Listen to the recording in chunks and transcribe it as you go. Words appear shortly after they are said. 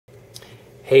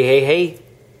Hey, hey, hey,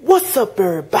 what's up,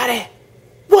 everybody?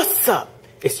 What's up?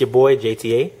 It's your boy,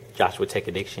 JTA, Joshua Tech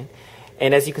Addiction.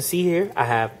 And as you can see here, I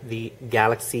have the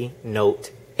Galaxy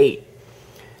Note 8.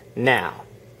 Now,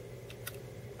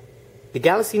 the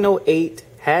Galaxy Note 8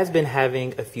 has been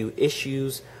having a few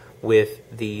issues with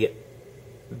the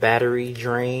battery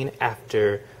drain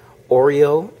after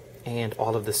Oreo and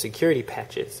all of the security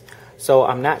patches. So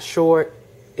I'm not sure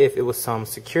if it was some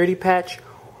security patch,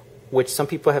 which some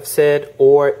people have said,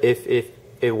 or if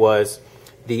it was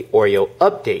the Oreo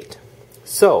update.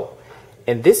 So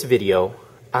in this video,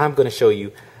 I'm going to show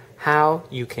you how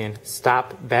you can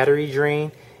stop battery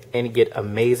drain and get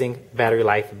amazing battery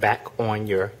life back on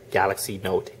your Galaxy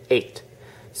Note 8.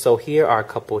 So here are a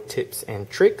couple tips and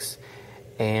tricks,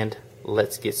 and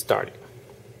let's get started.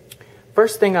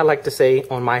 First thing I like to say,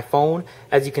 on my phone,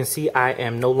 as you can see, I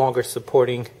am no longer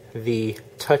supporting the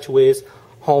TouchWiz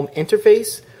home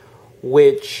interface,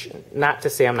 which, not to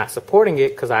say I'm not supporting it,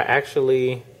 because I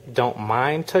actually don't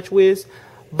mind TouchWiz,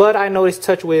 but I noticed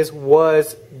TouchWiz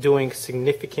was doing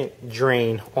significant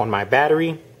drain on my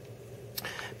battery,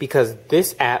 because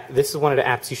this is one of the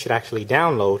apps you should actually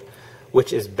download,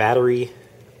 which is Accubattery.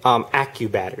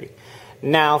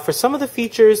 Now, for some of the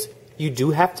features, you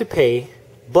do have to pay,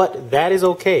 but that is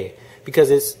okay, because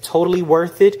it's totally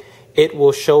worth it. It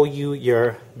will show you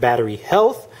your battery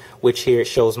health, which here it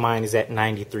shows mine is at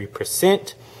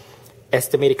 93%.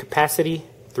 Estimated capacity,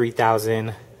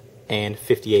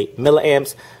 3,058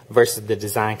 milliamps versus the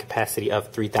design capacity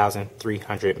of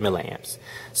 3,300 milliamps.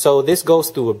 So this goes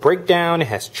through a breakdown. It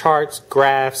has charts,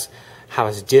 graphs, how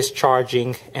it's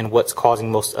discharging, and what's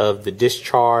causing most of the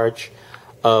discharge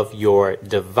of your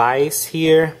device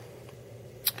here.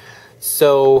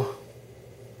 So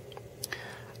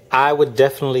I would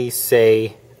definitely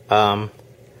say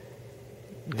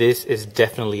this is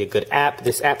definitely a good app.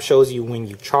 This app shows you when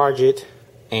you charge it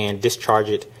and discharge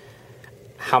it,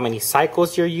 how many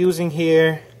cycles you're using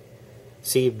here.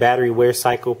 See, battery wear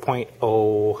cycle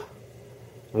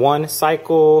 0.01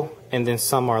 cycle, and then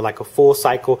some are like a full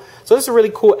cycle. So this is a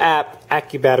really cool app,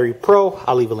 Accubattery Pro.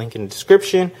 I'll leave a link in the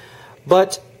description.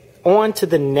 But on to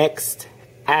the next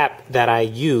app that I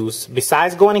use,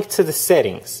 besides going into the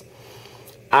settings.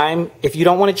 If you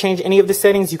don't want to change any of the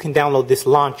settings, you can download this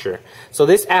launcher. So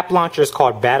this app launcher is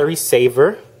called Battery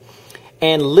Saver,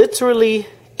 and literally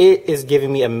it is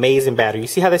giving me amazing battery. You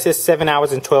see how this says 7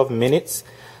 hours and 12 minutes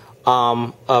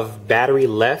of battery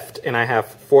left, and I have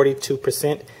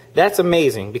 42%. That's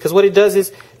amazing, because what it does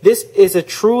is, this is a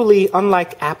truly,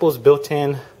 unlike Apple's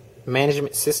built-in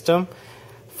management system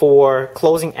for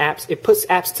closing apps, it puts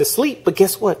apps to sleep, but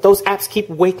guess what? Those apps keep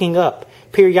waking up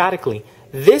periodically.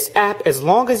 This app, as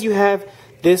long as you have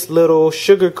this little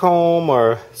sugar comb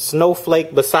or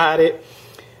snowflake beside it,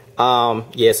 yeah,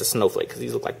 it's a snowflake because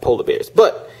these look like polar bears,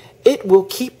 but it will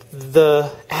keep the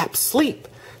app sleep.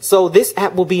 So this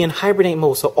app will be in hibernate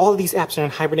mode. So all of these apps are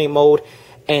in hibernate mode,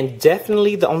 and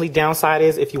definitely the only downside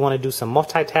is if you want to do some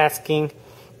multitasking,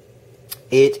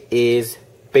 it is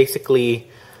basically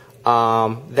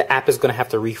the app is going to have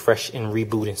to refresh and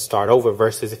reboot and start over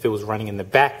versus if it was running in the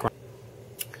background.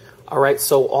 Alright,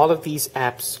 so all of these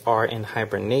apps are in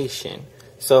hibernation.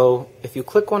 So if you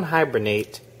click on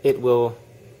hibernate, it will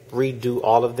redo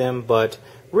all of them, but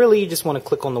really you just want to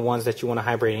click on the ones that you want to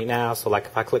hibernate now. So like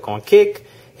if I click on Kick,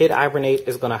 hit hibernate,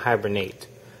 it's going to hibernate.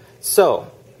 So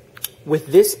with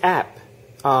this app,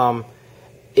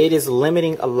 it is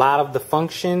limiting a lot of the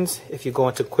functions. If you go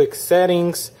into quick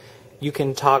settings, you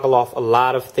can toggle off a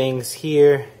lot of things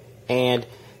here, and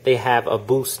they have a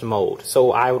boost mode.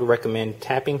 So I would recommend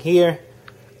tapping here,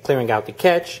 clearing out the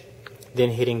cache, then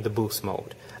hitting the boost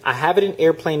mode. I have it in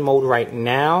airplane mode right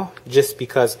now just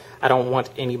because I don't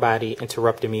want anybody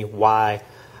interrupting me while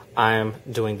I'm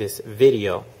doing this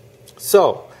video.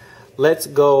 So let's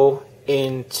go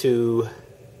into,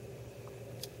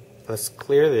 let's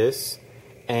clear this,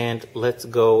 and let's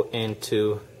go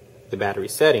into the battery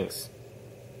settings.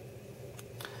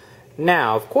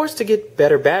 Now, of course, to get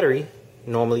better battery,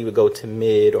 normally we go to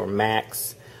mid or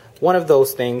max, one of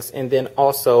those things, and then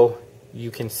also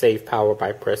you can save power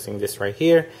by pressing this right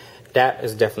here. That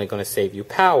is definitely going to save you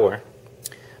power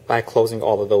by closing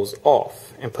all of those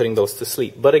off and putting those to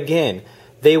sleep. But again,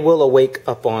 they will awake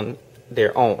up on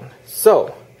their own.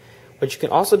 So what you can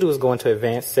also do is go into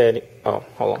advanced setting. Oh,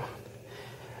 hold on.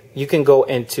 You can go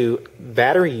into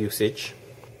battery usage,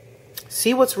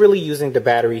 see what's really using the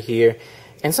battery here,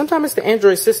 and sometimes it's the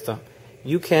Android system.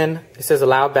 You can, it says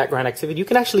allow background activity, you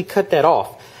can actually cut that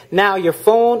off. Now your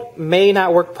phone may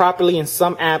not work properly, and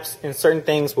some apps and certain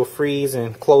things will freeze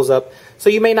and close up, so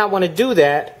you may not want to do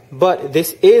that, but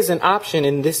this is an option,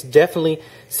 and this definitely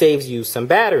saves you some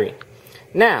battery.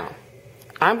 Now,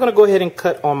 I'm going to go ahead and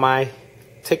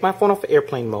take my phone off of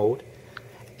airplane mode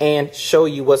and show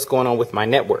you what's going on with my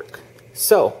network.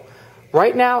 So,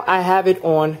 right now I have it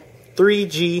on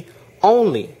 3G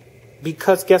only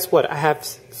because guess what? I have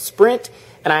Sprint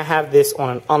and I have this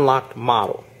on an unlocked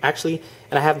model. Actually,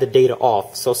 and I have the data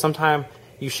off. So sometime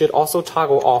you should also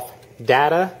toggle off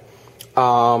data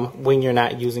when you're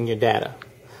not using your data.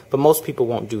 But most people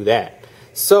won't do that.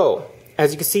 So,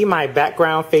 as you can see, my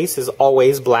background face is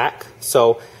always black.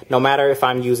 So, no matter if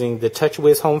I'm using the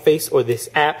TouchWiz home face or this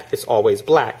app, it's always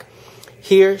black.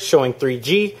 Here, showing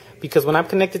 3G, because when I'm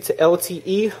connected to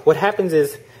LTE, what happens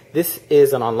is this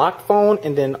is an unlocked phone,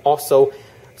 and then also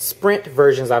Sprint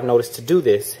versions I've noticed to do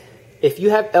this. If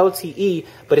you have LTE,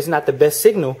 but it's not the best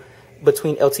signal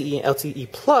between LTE and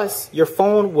LTE Plus, your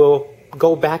phone will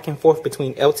go back and forth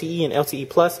between LTE and LTE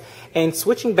Plus, and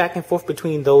switching back and forth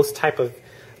between those type of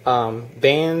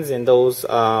bands and those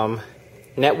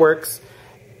networks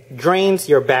drains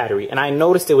your battery. And I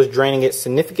noticed it was draining it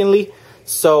significantly,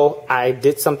 so I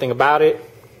did something about it,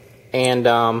 and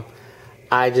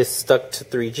I just stuck to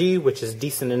 3G, which is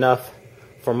decent enough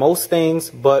for most things.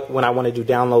 But when I want to do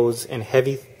downloads and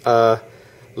heavy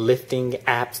lifting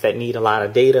apps that need a lot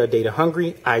of data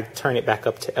hungry, I turn it back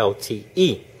up to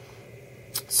LTE.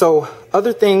 So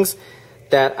other things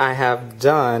that I have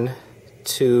done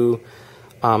to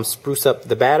spruce up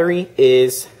the battery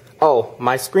is,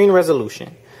 my screen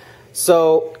resolution.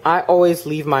 So I always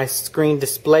leave my screen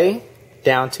display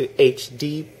down to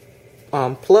HD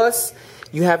plus.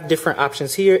 You have different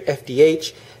options here,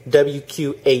 FDH,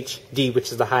 WQHD,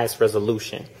 which is the highest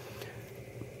resolution.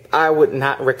 I would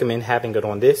not recommend having it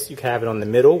on this. You can have it on the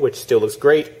middle, which still looks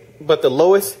great, but the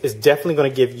lowest is definitely going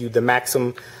to give you the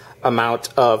maximum amount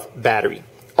of battery.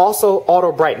 Also,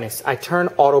 auto brightness. I turn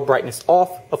auto brightness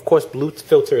off. Of course, blue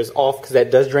filter is off because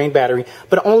that does drain battery,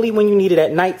 but only when you need it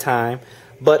at nighttime.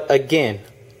 But again,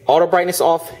 auto brightness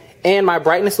off, and my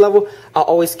brightness level, I'll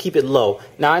always keep it low.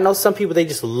 Now, I know some people, they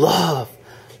just love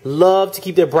to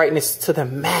keep their brightness to the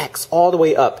max, all the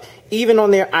way up, even on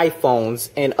their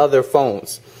iPhones and other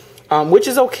phones, which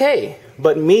is okay.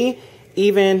 But me,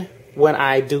 even when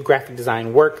I do graphic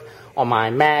design work on my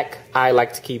Mac, I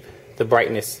like to keep the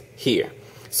brightness here.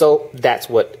 So that's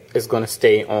what is going to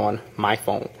stay on my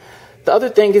phone. The other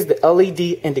thing is the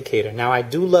LED indicator. Now, I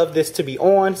do love this to be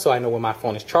on, so I know when my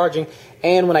phone is charging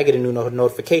and when I get a new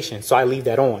notification, so I leave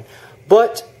that on.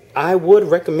 But I would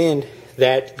recommend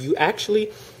that you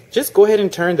actually just go ahead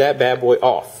and turn that bad boy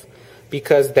off,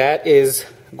 because that is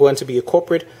going to be a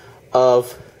culprit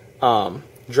of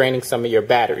draining some of your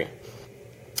battery.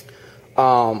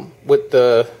 With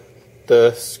the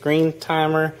screen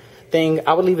timer thing,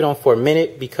 I would leave it on for a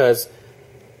minute, because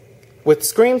with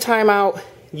screen timeout,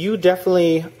 you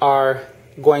definitely are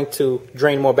going to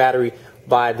drain more battery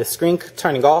by the screen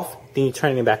turning off, then you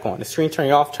turning it back on. The screen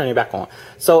turning off, turning it back on.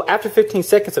 So after 15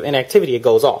 seconds of inactivity, it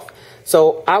goes off.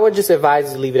 So I would just advise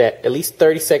you to leave it at least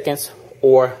 30 seconds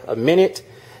or a minute.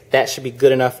 That should be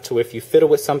good enough to, if you fiddle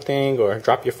with something or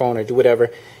drop your phone or do whatever,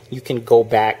 you can go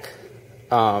back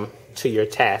to your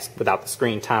task without the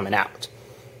screen timing out.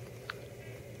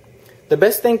 The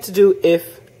best thing to do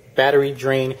if battery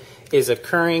drain is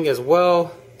occurring as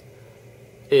well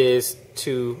is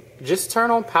to just turn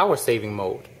on power saving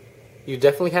mode. You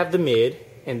definitely have the mid,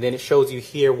 and then it shows you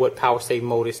here what power save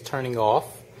mode is turning off,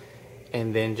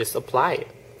 and then just apply it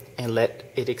and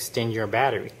let it extend your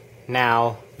battery.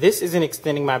 Now, this isn't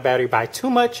extending my battery by too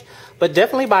much, but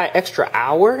definitely by an extra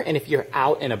hour, and if you're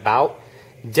out and about,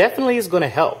 definitely is going to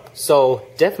help. So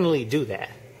definitely do that.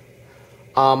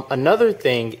 Another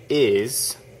thing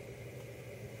is,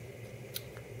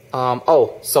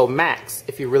 so max.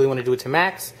 If you really want to do it to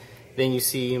max, then you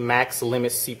see max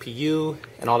limits CPU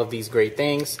and all of these great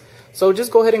things. So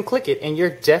just go ahead and click it, and you're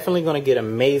definitely going to get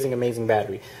amazing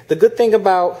battery. The good thing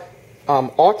about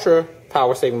ultra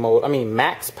power saving mode,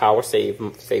 max power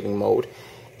saving mode,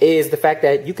 is the fact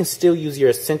that you can still use your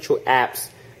essential apps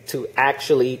to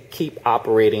actually keep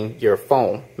operating your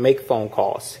phone, make phone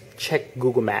calls, check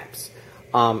Google Maps.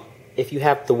 If you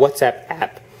have the WhatsApp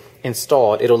app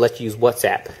installed, it'll let you use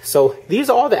WhatsApp. So these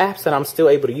are all the apps that I'm still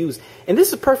able to use, and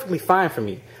this is perfectly fine for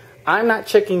me. I'm not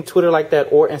checking Twitter like that,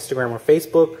 or Instagram or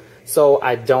Facebook, so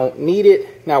I don't need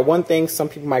it. Now, one thing some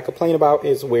people might complain about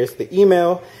is, where's the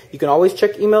email? You can always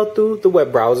check email through the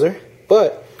web browser,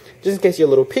 but just in case you're a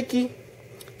little picky,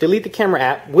 delete the camera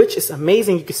app, which is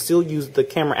amazing. You can still use the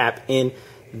camera app in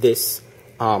this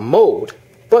mode,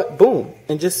 but boom,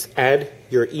 and just add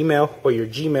your email or your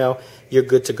Gmail, you're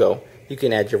good to go. You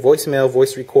can add your voicemail,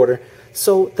 voice recorder.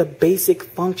 So the basic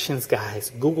functions,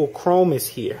 guys, Google Chrome is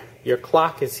here. Your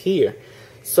clock is here.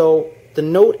 So the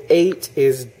Note 8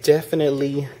 is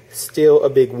definitely still a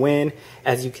big win.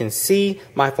 As you can see,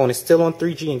 my phone is still on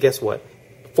 3G, and guess what?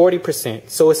 40%.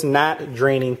 So it's not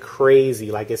draining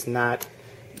crazy. Like, it's not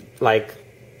like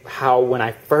how when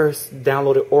I first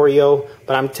downloaded Oreo.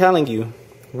 But I'm telling you,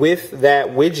 with that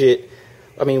widget,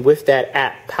 with that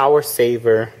app, Power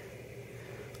Saver,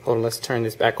 hold on, let's turn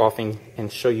this back off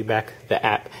and show you back the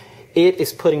app. It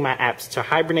is putting my apps to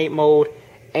hibernate mode,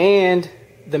 and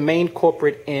the main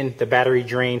culprit in the battery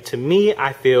drain, to me,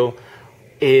 I feel,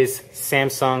 is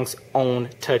Samsung's own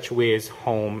TouchWiz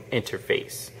home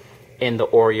interface and the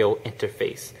Oreo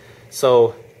interface.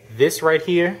 So this right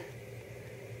here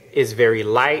is very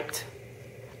light.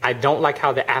 I don't like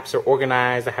how the apps are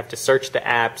organized. I have to search the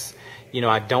apps. You know,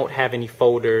 I don't have any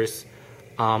folders.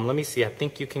 Let me see, I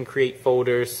think you can create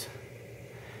folders.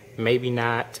 Maybe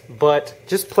not, but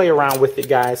just play around with it,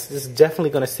 guys. This is definitely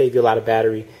gonna save you a lot of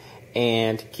battery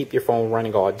and keep your phone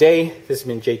running all day. This has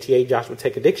been JTA, Joshua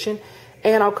Tech Addiction,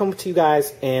 and I'll come to you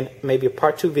guys in maybe a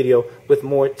part 2 video with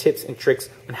more tips and tricks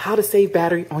on how to save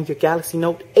battery on your Galaxy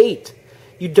Note 8.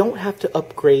 You don't have to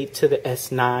upgrade to the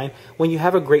S9 when you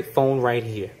have a great phone right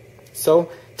here.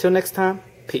 So, till next time,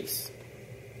 peace.